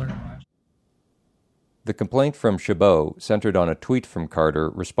counselor. The complaint from Chabot centered on a tweet from Carter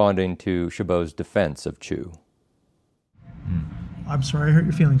responding to Chabot's defense of Chew. I'm sorry I hurt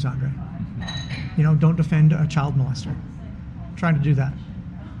your feelings, Andre. Don't defend a child molester. I'm trying to do that.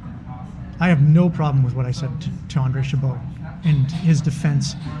 I have no problem with what I said to Andre Chabot and his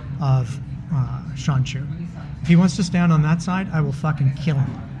defense of Sean Chew. If he wants to stand on that side, I will fucking kill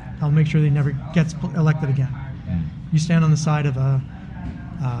him. I'll make sure that he never gets elected again. You stand on the side of a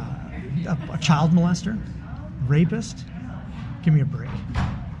child molester, rapist, give me a break.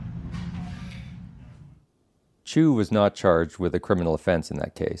 Chew was not charged with a criminal offense in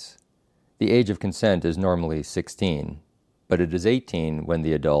that case. The age of consent is normally 16, but it is 18 when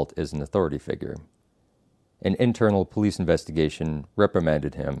the adult is an authority figure. An internal police investigation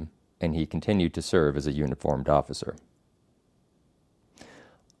reprimanded him, and he continued to serve as a uniformed officer.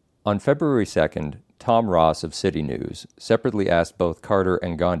 On February 2nd, Tom Ross of City News separately asked both Carter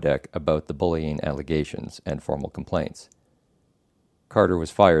and Gondek about the bullying allegations and formal complaints. Carter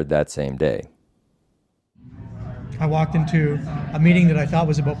was fired that same day. I walked into a meeting that I thought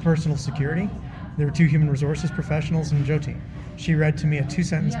was about personal security. There were 2 human resources professionals and Jyoti. She read to me a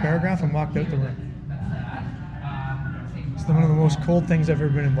 2-sentence paragraph and walked out the room. It's one of the most cold things I've ever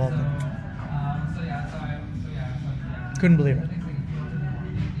been involved in. Couldn't believe it.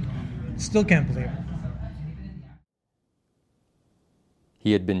 Still can't believe it.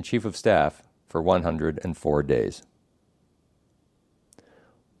 He had been chief of staff for 104 days.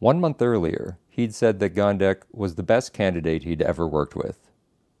 1 month earlier, he'd said that Gondek was the best candidate he'd ever worked with,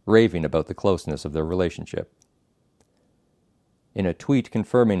 raving about the closeness of their relationship. In a tweet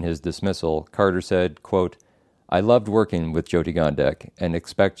confirming his dismissal, Carter said, quote, "I loved working with Jyoti Gondek and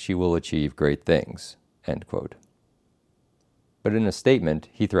expect she will achieve great things," end quote. But in a statement,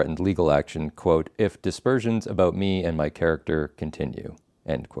 he threatened legal action, quote, "if dispersions about me and my character continue,"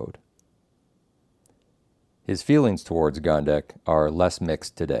 end quote. His feelings towards Gondek are less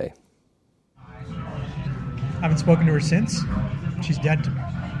mixed today. I haven't spoken to her since. She's dead to me.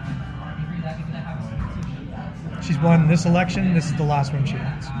 She's won this election. This is the last one she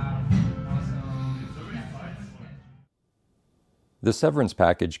wins. The severance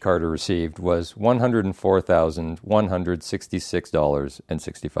package Carter received was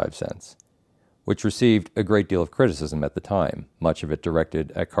 $104,166.65, which received a great deal of criticism at the time, much of it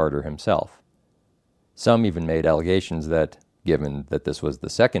directed at Carter himself. Some even made allegations that, given that this was the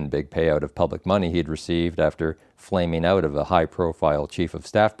second big payout of public money he'd received after flaming out of a high-profile chief of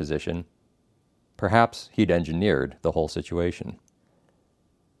staff position, perhaps he'd engineered the whole situation.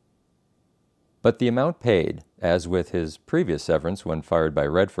 But the amount paid, as with his previous severance when fired by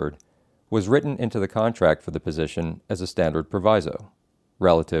Redford, was written into the contract for the position as a standard proviso,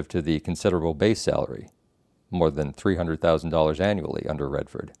 relative to the considerable base salary, more than $300,000 annually under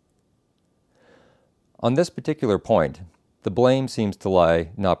Redford. On this particular point, the blame seems to lie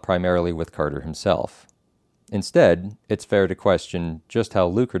not primarily with Carter himself. Instead, it's fair to question just how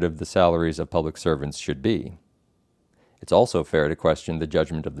lucrative the salaries of public servants should be. It's also fair to question the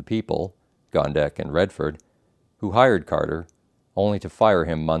judgment of the people, Gondek and Redford, who hired Carter, only to fire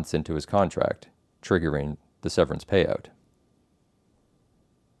him months into his contract, triggering the severance payout.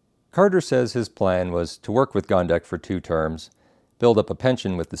 Carter says his plan was to work with Gondek for 2 terms, build up a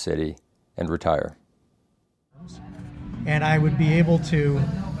pension with the city, and retire. And I would be able to,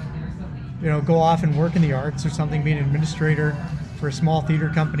 go off and work in the arts or something, be an administrator for a small theater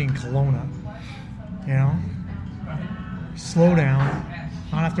company in Kelowna. Slow down,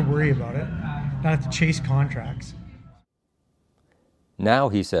 not have to worry about it, not have to chase contracts. Now,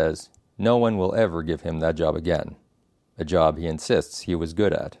 he says, no one will ever give him that job again, a job he insists he was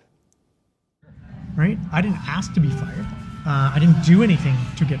good at. Right? I didn't ask to be fired. I didn't do anything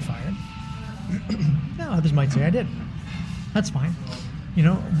to get fired. Now, others might say I did. That's fine.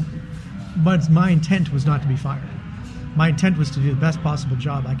 But my intent was not to be fired. My intent was to do the best possible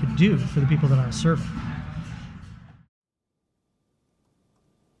job I could do for the people that I was serving.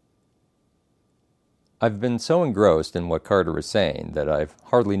 I've been so engrossed in what Carter is saying that I've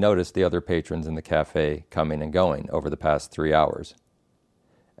hardly noticed the other patrons in the cafe coming and going over the past 3 hours.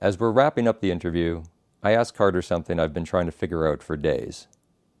 As we're wrapping up the interview, I asked Carter something I've been trying to figure out for days.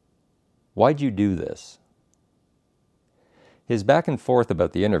 Why'd you do this? His back and forth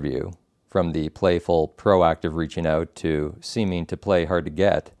about the interview, from the playful, proactive reaching out to seeming to play hard to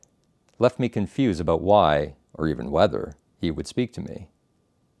get, left me confused about why, or even whether, he would speak to me.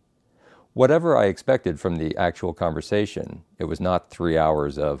 Whatever I expected from the actual conversation, it was not 3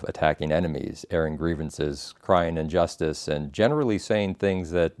 hours of attacking enemies, airing grievances, crying injustice, and generally saying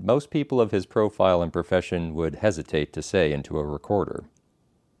things that most people of his profile and profession would hesitate to say into a recorder.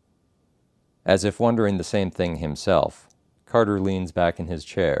 As if wondering the same thing himself, Carter leans back in his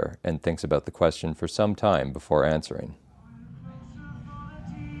chair and thinks about the question for some time before answering.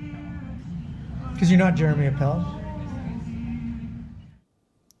 Because you're not Jeremy Appel.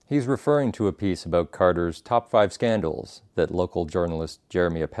 He's referring to a piece about Carter's top 5 scandals that local journalist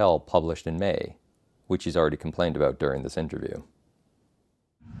Jeremy Appel published in May, which he's already complained about during this interview.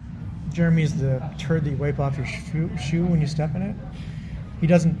 Jeremy's the turd that you wipe off your shoe when you step in it. He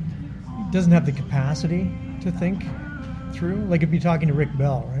doesn't have the capacity to think through. Like if you're talking to Rick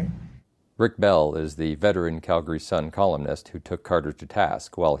Bell, right? Rick Bell is the veteran Calgary Sun columnist who took Carter to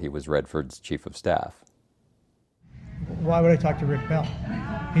task while he was Redford's chief of staff. Why would I talk to Rick Bell?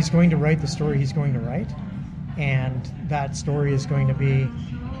 He's going to write the story he's going to write, and that story is going to be,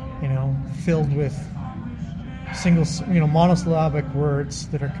 filled with single, monosyllabic words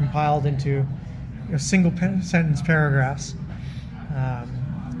that are compiled into single sentence paragraphs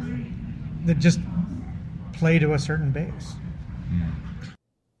that just play to a certain base.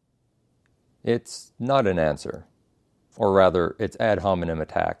 It's not an answer, or rather, it's ad hominem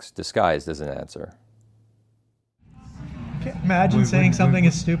attacks disguised as an answer. Imagine saying something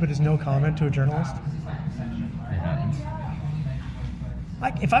as stupid as no comment to a journalist.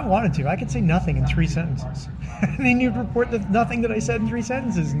 If I wanted to, I could say nothing in 3 sentences. And then you'd report the nothing that I said in 3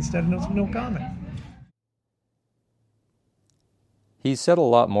 sentences instead of no comment. He's said a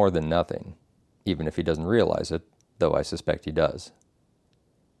lot more than nothing, even if he doesn't realize it, though I suspect he does.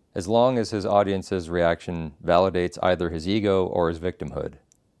 as long as his audience's reaction validates either his ego or his victimhood.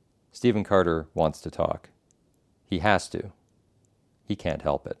 Stephen Carter wants to talk. He has to. He can't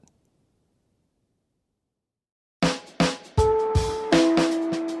help it.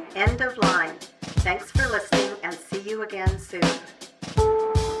 End of line. Thanks for listening and see you again soon.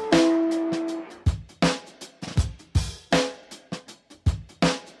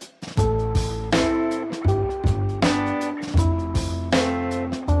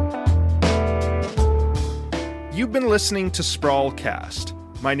 You've been listening to Sprawlcast.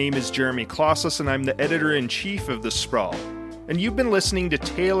 My name is Jeremy Klossos and I'm the editor-in-chief of The Sprawl. And you've been listening to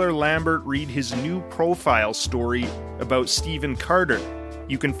Taylor Lambert read his new profile story about Stephen Carter.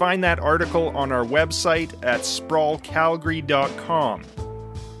 You can find that article on our website at sprawlcalgary.com.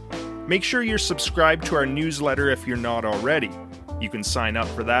 Make sure you're subscribed to our newsletter if you're not already. You can sign up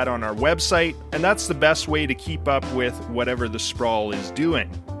for that on our website, and that's the best way to keep up with whatever The Sprawl is doing.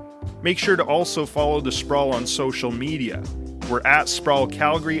 Make sure to also follow The Sprawl on social media. We're at Sprawl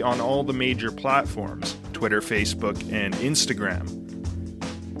Calgary on all the major platforms, Twitter, Facebook, and Instagram.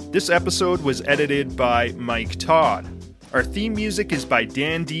 This episode was edited by Mike Todd. Our theme music is by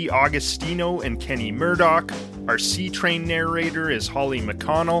Dan D. Agostino and Kenny Murdoch. Our C-Train narrator is Holly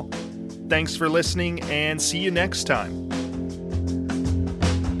McConnell. Thanks for listening, and see you next time.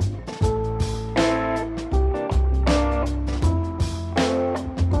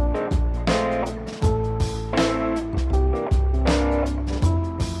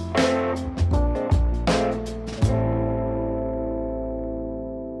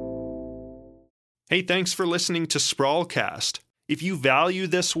 Hey, thanks for listening to Sprawlcast. If you value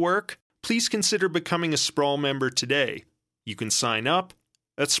this work, please consider becoming a Sprawl member today. You can sign up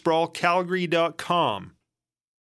at sprawlcalgary.com.